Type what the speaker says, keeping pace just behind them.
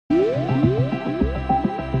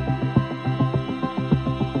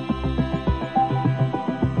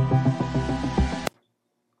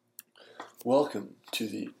Welcome to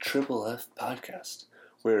the Triple F podcast,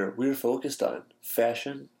 where we're focused on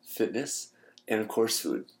fashion, fitness, and of course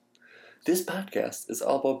food. This podcast is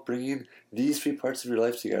all about bringing these three parts of your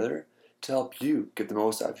life together to help you get the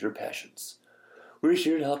most out of your passions. We're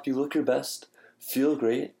here to help you look your best, feel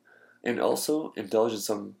great, and also indulge in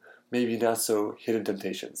some maybe not so hidden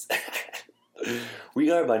temptations. We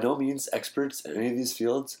are by no means experts in any of these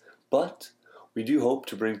fields, but we do hope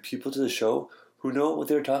to bring people to the show who know what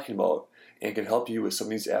they're talking about and can help you with some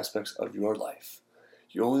of these aspects of your life.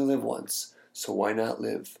 You only live once, so why not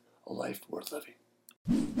live a life worth living?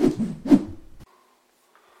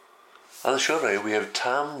 On the show today, we have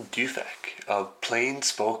Tom Dufek of Plain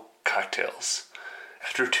Spoke Cocktails.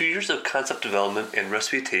 After 2 years of concept development and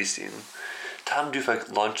recipe tasting, Tom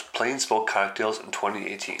Dufek launched Plain Spoke Cocktails in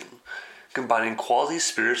 2018, combining quality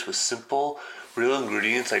spirits with simple, real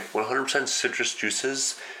ingredients like 100% citrus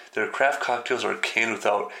juices. Their craft cocktails are canned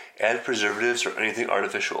without added preservatives or anything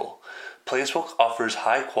artificial. Plain Spoke offers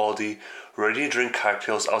high-quality, ready-to-drink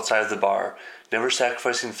cocktails outside of the bar, never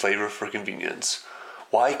sacrificing flavor for convenience.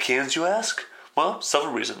 Why cans, you ask? Well,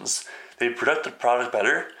 several reasons. They protect the product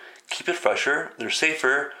better, keep it fresher, they're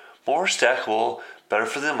safer, more stackable, better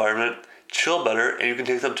for the environment, chill better, and you can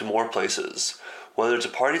take them to more places. Whether it's a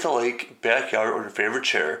party at the lake, backyard, or your favorite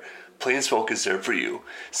chair, Plain Spoke is there for you.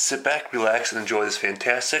 Sit back, relax, and enjoy this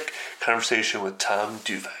fantastic conversation with Tom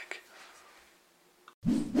Dufek.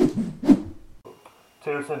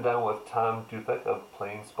 Today we're sitting down with Tom Dufek of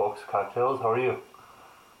Plain Spoke Cocktails. How are you?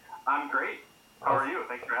 I'm great. How are you?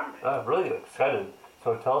 Thanks for having me. Really excited.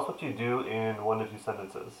 So tell us what you do in 1 to 2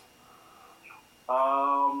 sentences.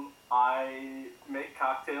 I make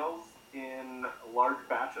cocktails in large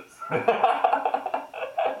batches.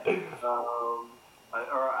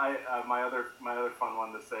 My other fun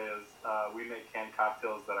one to say is we make canned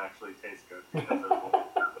cocktails that actually taste good because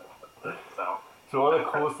they're So one of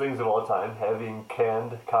the coolest things of all time, having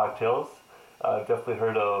canned cocktails. Definitely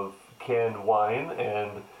heard of canned wine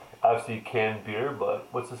and obviously canned beer, but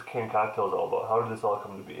what's this canned cocktails all about? How did this all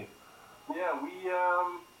come to be? Yeah, we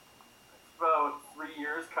it's about 3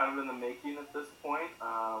 years kind of in the making at this point.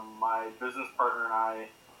 My business partner and I,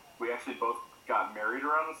 we actually both got married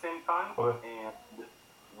around the same time, Okay. and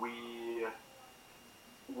we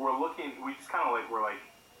just kind of we're like,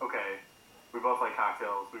 okay, we both like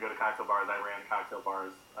cocktails. We go to cocktail bars. I ran cocktail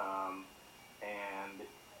bars, and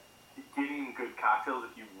getting good cocktails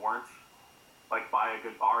if you weren't by a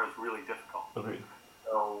good bar is really difficult. Agreed.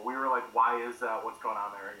 So we were like, why is that? What's going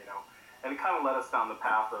on there? And it kind of led us down the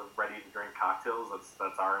path of ready-to-drink cocktails.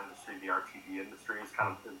 That's our industry. The RTD industry is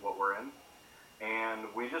what we're in. And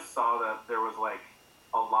we just saw that there was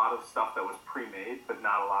a lot of stuff that was pre-made, but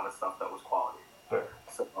not a lot of stuff that was quality. Fair.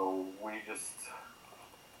 So we just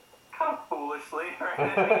kind of foolishly, right?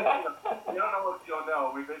 You don't know what you don't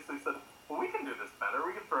know. We basically said, well, we can do this better.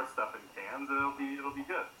 We can throw stuff in cans, and it'll be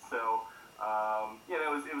good. So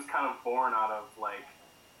it was kind of born out of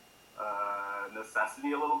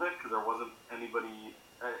necessity a little bit because there wasn't anybody,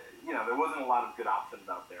 there wasn't a lot of good options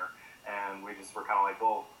out there, and we just were kind of like,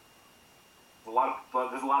 well. There's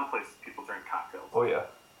a lot of places people drink cocktails. Oh yeah.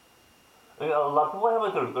 I mean, a lot of people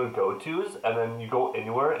have their go-tos, and then you go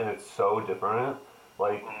anywhere, and it's so different.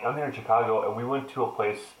 I'm here in Chicago, and we went to a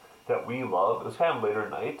place that we love. It was kind of later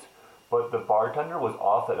at night, but the bartender was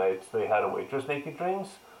off that night, so they had a waitress making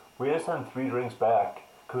drinks. We had to send 3 drinks back,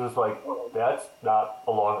 because it's that's not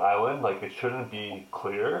a Long Island. It shouldn't be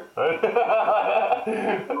clear. It's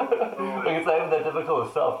not even that difficult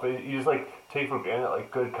of stuff, but you just take for granted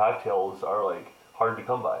good cocktails are hard to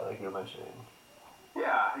come by, like you were mentioning.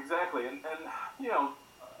 Yeah, exactly. And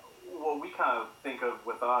what we kind of think of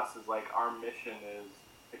with us is our mission is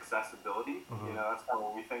accessibility. Mm-hmm. That's kind of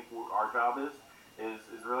what we think our job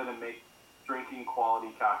is really to make drinking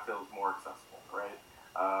quality cocktails more accessible, right?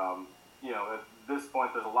 At this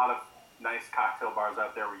point, there's a lot of nice cocktail bars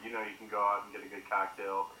out there where you can go out and get a good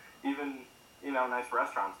cocktail. Even nice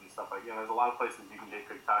restaurants and stuff there's a lot of places you can get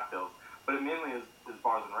good cocktails, but it mainly is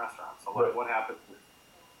bars and restaurants. So right. What happens if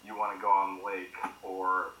you want to go on the lake,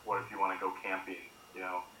 or what if you want to go camping?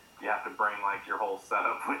 You have to bring your whole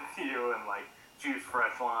setup with you and juice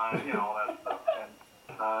fresh lime, all that stuff.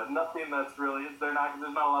 And nothing that's really there's not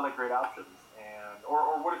a lot of great options. And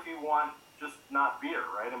or what if you want just not beer,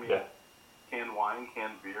 right? I mean, yeah. Canned wine,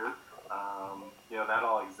 canned beer, that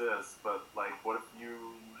all exists. But what if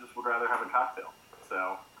you just would rather have a cocktail?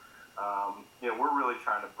 So, we're really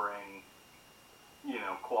trying to bring,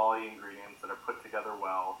 quality ingredients that are put together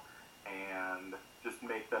well, and just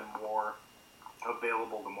make them more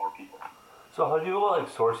available to more people. So how do you go about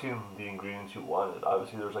sourcing the ingredients you wanted?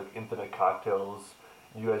 Obviously, there's infinite cocktails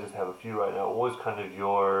you guys just have a few right now. What was kind of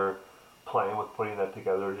your plan with putting that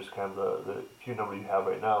together? Just kind of the few number you have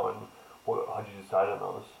right now, and how did you decide on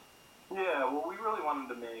those? Yeah, well, we really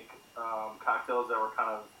wanted to make cocktails that were kind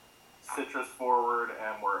of citrus forward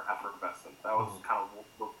and were effervescent. That was Mm-hmm. kind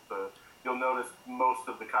of the. You'll notice most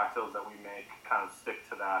of the cocktails that we make kind of stick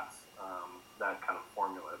to that kind of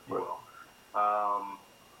formula, if you Right. will,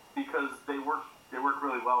 because they work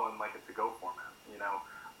really well in like a to-go format. You know,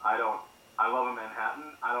 I don't. I love a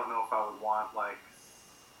Manhattan. I don't know if I would want like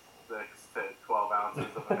 6 to 12 ounces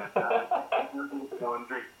of a Manhattan and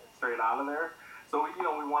drink straight out of there. So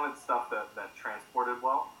we wanted stuff that transported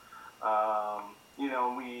well.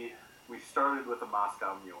 We started with a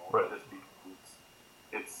Moscow Mule Right. just because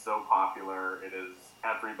it's so popular. It is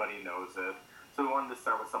everybody knows it. So we wanted to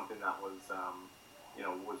start with something that was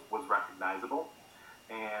recognizable,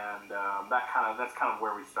 and that's kind of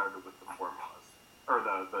where we started with the formulas or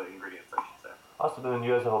the ingredients, I should say. Awesome. And then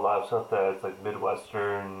you guys have a lot of stuff that's like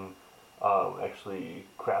Midwestern, actually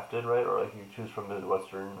crafted, right? Or like you choose from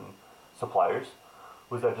Midwestern suppliers.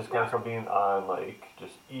 Was that just kind of Yeah. something on like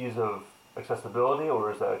just ease of accessibility,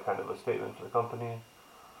 or is that kind of a statement for the company?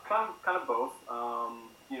 Kind of both.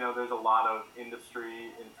 There's a lot of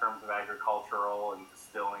industry in terms of agricultural and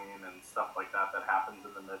distilling and stuff like that happens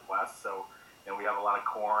in the Midwest. So, we have a lot of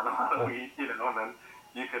corn, a lot of wheat, and then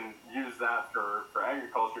you can use that for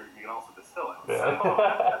agriculture. You can also distill it. So,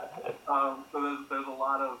 Yeah. so there's a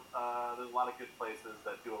lot of good places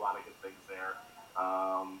that do a lot of good things there.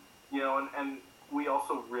 And we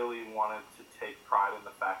also really wanted to take pride in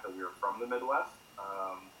the fact that we were from the Midwest.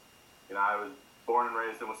 I was born and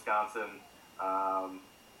raised in Wisconsin.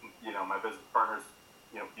 My business partner's,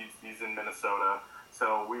 he's in Minnesota.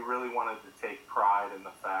 So we really wanted to take pride in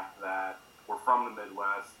the fact that we're from the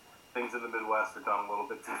Midwest. Things in the Midwest are done a little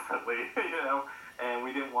bit differently, and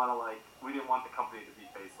we didn't want the company to be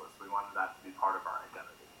faceless. We wanted that to be part of our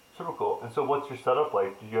identity. Super cool. And so, what's your setup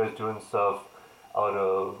like? Do you guys doing stuff out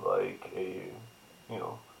of like you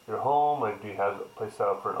know, your home? Like, do you have a place set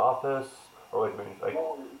up for an office, or like maybe like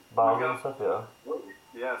Well, we've bottling and got stuff? Yeah.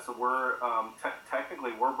 Yeah, so we're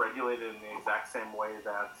technically we're regulated in the exact same way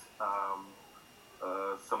that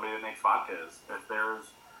somebody that makes vodka is. If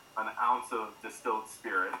there's an ounce of distilled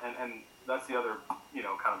spirit, and that's the other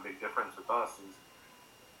kind of big difference with us is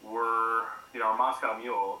our Moscow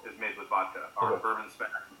Mule is made with vodka. Our Okay. bourbon smash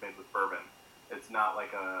is made with bourbon. It's not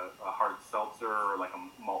like a hard seltzer or like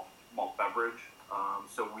a malt beverage.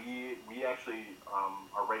 So we actually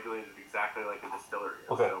are regulated exactly like a distillery is.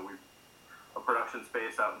 Okay. So we a production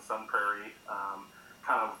space out in Sun Prairie,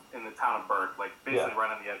 kind of in the town of Burke, like basically Yeah.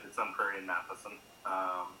 right on the edge of Sun Prairie and Matheson.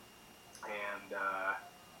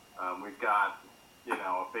 We've got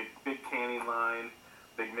a big canning line,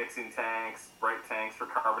 big mixing tanks, bright tanks for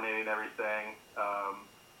carbonating everything.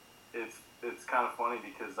 It's kind of funny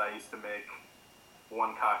because I used to make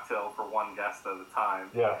one cocktail for one guest at a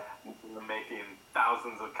time. Yeah. We're making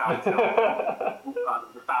thousands of cocktails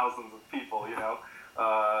for thousands of people.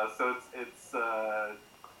 So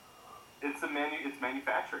it's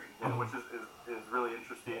manufacturing, which is really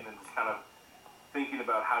interesting, and just kind of thinking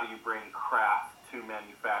about how do you bring craft to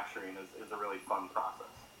manufacturing is a really fun process.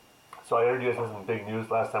 So I heard you guys had some big news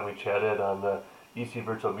last time we chatted on the EC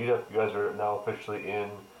Virtual Meetup. You guys are now officially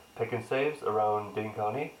in Pick and Saves around Dane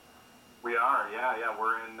County. We are, yeah.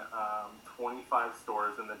 We're in 25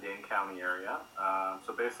 stores in the Dane County area.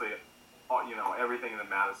 So basically, everything in the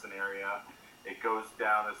Madison area. It goes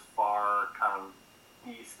down as far kind of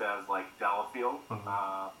east as like Delafield.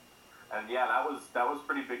 Mm-hmm. And yeah, that was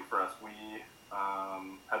pretty big for us. We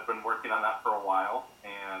have been working on that for a while,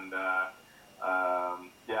 and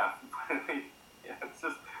yeah, it's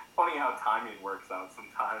just funny how timing works out.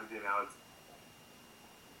 Sometimes it's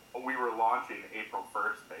we were launching April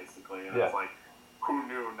 1st basically, and Yeah. it's like who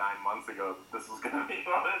knew 9 months ago that this was going to be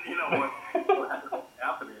what's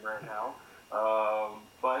happening right now.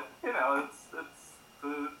 But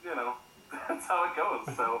that's how it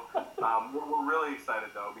goes. So we're really excited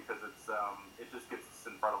though because it just gets us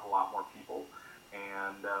in front of a lot more people.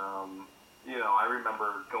 And I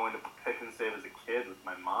remember going to Pick and Save as a kid with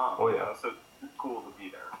my mom. Oh, yeah. So it's cool to be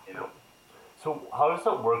there. So how does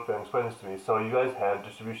that work then? Explain this to me. So you guys have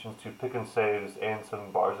distributions to Pick and Saves and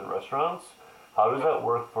some bars and restaurants. How does that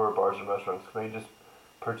work for bars and restaurants? Can they just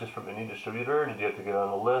purchase from any distributor? Did you have to get on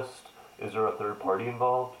a list? Is there a third party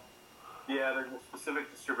involved? Yeah, there's a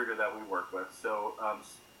specific distributor that we work with. So,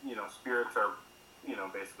 spirits are,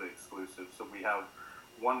 basically exclusive. So we have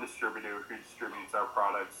one distributor who distributes our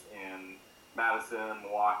products in Madison,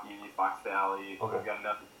 Milwaukee, Fox Valley. Okay. We've got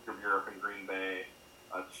another distributor up in Green Bay,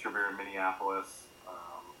 a distributor in Minneapolis.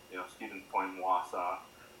 Stevens Point and Wausau.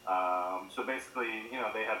 So basically,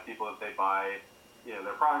 they have people that they buy,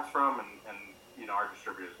 their products from, and our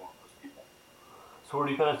distributor is one of those people. So where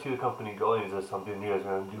do you kind of see the company going? Is this something you guys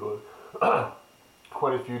are going to do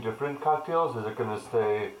quite a few different cocktails? Is it going to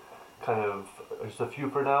stay kind of just a few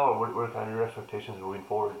for now, or what are kind of your expectations moving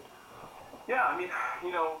forward? Yeah, I mean,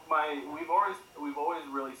 we've always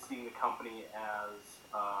really seen the company as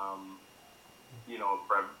a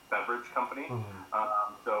beverage company.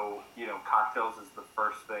 Mm-hmm. So cocktails is the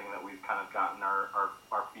first thing that we've kind of gotten our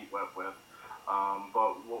feet wet with.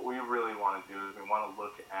 But what we really want to do is we want to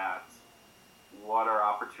look at what are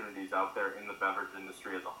opportunities out there in the beverage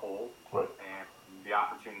industry as a whole, right, and the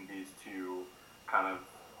opportunities to kind of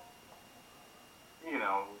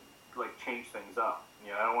like change things up.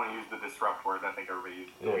 I don't want to use the disrupt word. I think everybody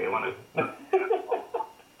uses. Yeah, we want to, but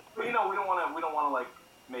we don't want to like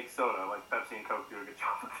make soda like Pepsi and Coke do a good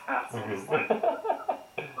job with that.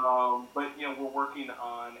 But we're working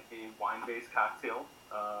on a wine-based cocktail.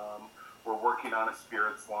 We're working on a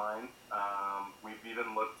spirits line. We've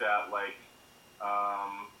even looked at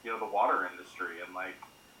the water industry, and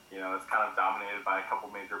it's kind of dominated by a couple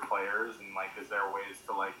major players, and is there ways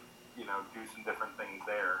to do some different things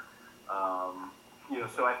there.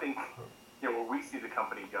 So I think where we see the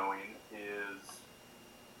company going is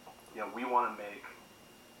we want to make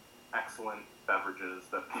excellent beverages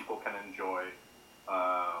that people can enjoy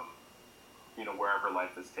wherever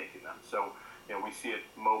life is taking them. So we see it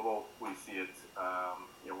mobile, we see it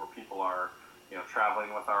where people are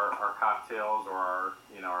traveling with our cocktails or our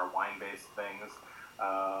wine-based things,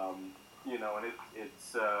 and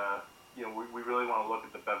it's we really want to look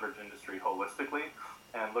at the beverage industry holistically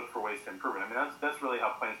and look for ways to improve it. I mean, that's really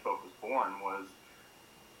how Plain Spoke was born. Was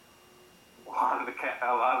a lot of the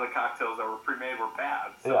cocktails that were pre-made were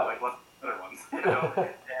bad, so let's better ones, and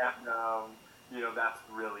that's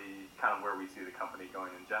really kind of where we see the company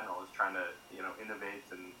going in general, is trying to innovate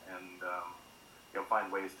and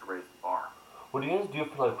find ways to raise the bar. What do you guys do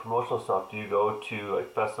for promotional stuff? Do you go to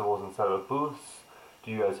festivals and set up booths?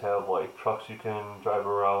 Do you guys have trucks you can drive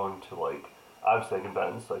around to obviously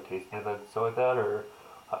events, tasting events, stuff like that, or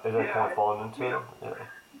is that kind of falling into it? Yeah.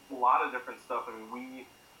 A lot of different stuff. I mean,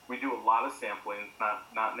 we do a lot of sampling.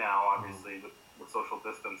 Not now, obviously, with social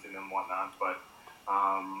distancing and whatnot, but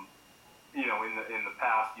in the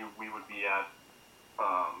past, we would be at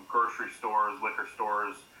grocery stores, liquor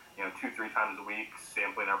stores, 2-3 times a week,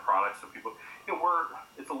 sampling our products. So people,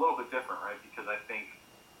 it's a little bit different, right? Because I think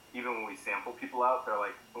even when we sample people out, they're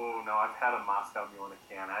like, "Oh no, I've had a Moscow Mule in a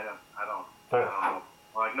can. I don't know."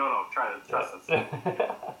 We're like, no, try this. Trust us.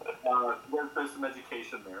 There's some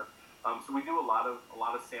education there. So we do a lot of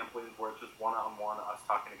sampling where it's just one-on-one, us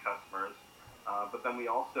talking to customers. But then we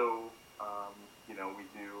also, we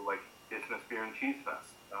do Isthmus Beer and Cheese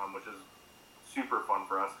Fest, which is super fun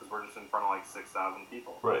for us because we're just in front of 6,000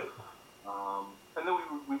 people. Right. And then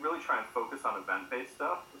we really try and focus on event-based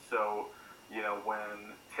stuff. So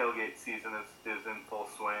when tailgate season is in full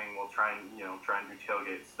swing, we'll try and do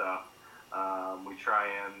tailgate stuff. We try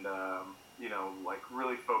and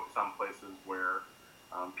really focus on places where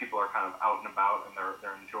people are kind of out and about and they're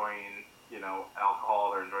enjoying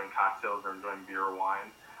alcohol, they're enjoying cocktails, they're enjoying beer or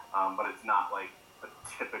wine, but it's not like a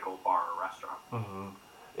typical bar or restaurant. Mm-hmm.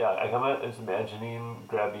 Yeah, I kind of was imagining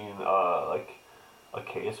grabbing a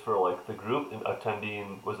case for the group and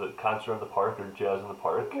attending, was it Concert in the Park or Jazz in the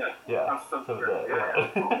Park? Yeah. Some of that.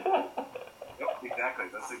 Yep, exactly.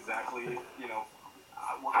 That's exactly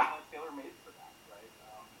we're kind of tailor-made for that, right?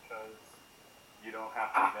 Because you don't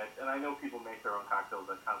have to make, and I know people make their own cocktails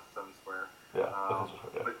at Concert Square. Yeah,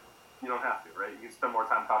 but you don't have to, right? You can spend more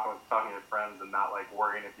time talking to your friends and not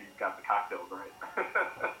worrying if you got the cocktails right.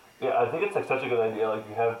 Yeah, I think it's such a good idea.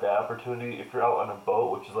 You have that opportunity if you're out on a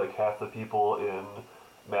boat, which is half the people in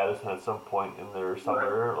Madison at some point in their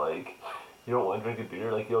summer. Right. You don't want to drink a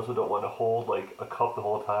beer. You also don't want to hold a cup the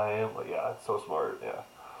whole time. Yeah, it's so smart. Yeah.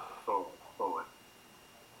 Totally.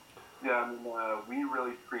 Yeah, I mean, we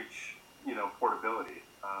really preach portability,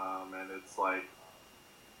 and it's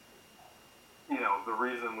the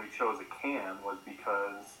reason we chose a can was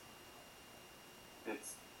because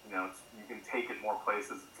it's you can take it more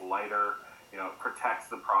places. It's lighter. It protects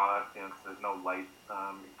the product. There's no light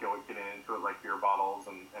getting into it like beer bottles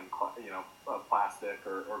and plastic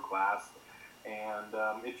or glass. And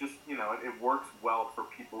it just it works well for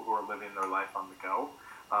people who are living their life on the go.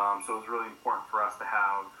 So it's really important for us to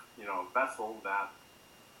have a vessel that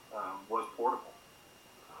was portable.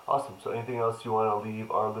 Awesome. So anything else you want to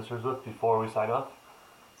leave our listeners with before we sign off?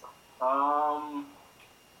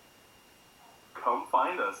 Come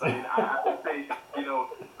find us. I mean, I would say,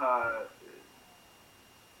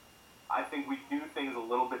 I think we do things a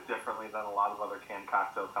little bit differently than a lot of other canned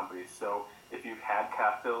cocktail companies. So if you've had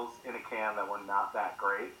cocktails in a can that were not that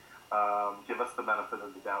great, give us the benefit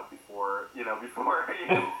of the doubt before you're not going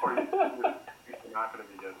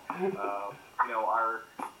to be good.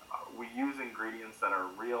 We use ingredients that are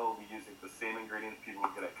real. We use the same ingredients people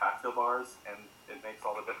would get at cocktail bars, and it makes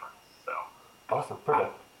all the difference. So awesome,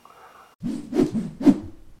 perfect.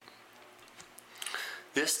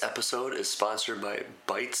 This episode is sponsored by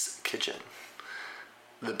Bites Kitchen.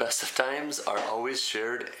 The best of times are always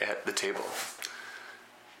shared at the table.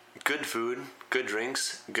 Good food, good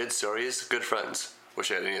drinks, good stories, good friends.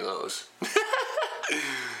 Wish I had any of those.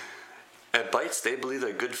 At Bites, they believe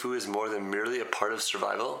that good food is more than merely a part of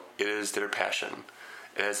survival. It is their passion.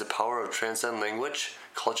 It has the power of transcend language,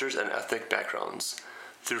 cultures, and ethnic backgrounds.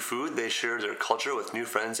 Through food, they share their culture with new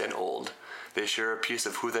friends and old. They share a piece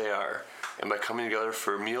of who they are. And by coming together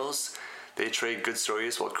for meals, they trade good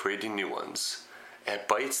stories while creating new ones. At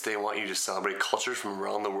Bites, they want you to celebrate cultures from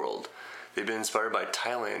around the world. They've been inspired by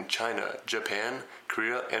Thailand, China, Japan,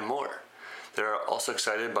 Korea, and more. They are also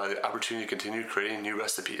excited by the opportunity to continue creating new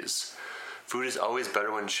recipes. Food is always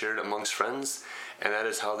better when shared amongst friends, and that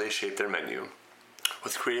is how they shape their menu.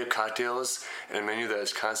 With creative cocktails and a menu that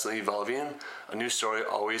is constantly evolving, a new story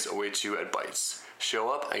always awaits you at Bites. Show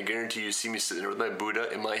up, I guarantee you see me sitting there with my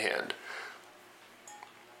Buddha in my hand.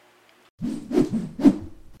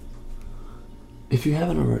 If you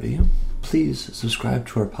haven't already, please subscribe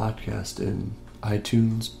to our podcast in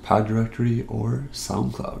iTunes, PodDirectory, or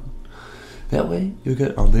SoundCloud. That way, you'll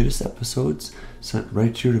get our latest episodes sent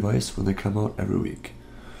right to your device when they come out every week.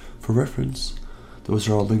 For reference, those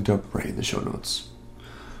are all linked up right in the show notes.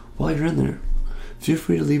 While you're in there, feel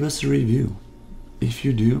free to leave us a review. If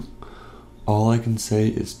you do, all I can say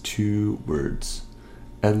is 2 words: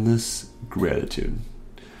 endless gratitude.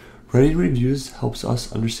 Writing reviews helps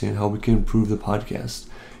us understand how we can improve the podcast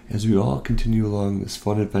as we all continue along this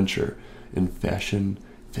fun adventure in fashion,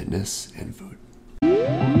 fitness, and food.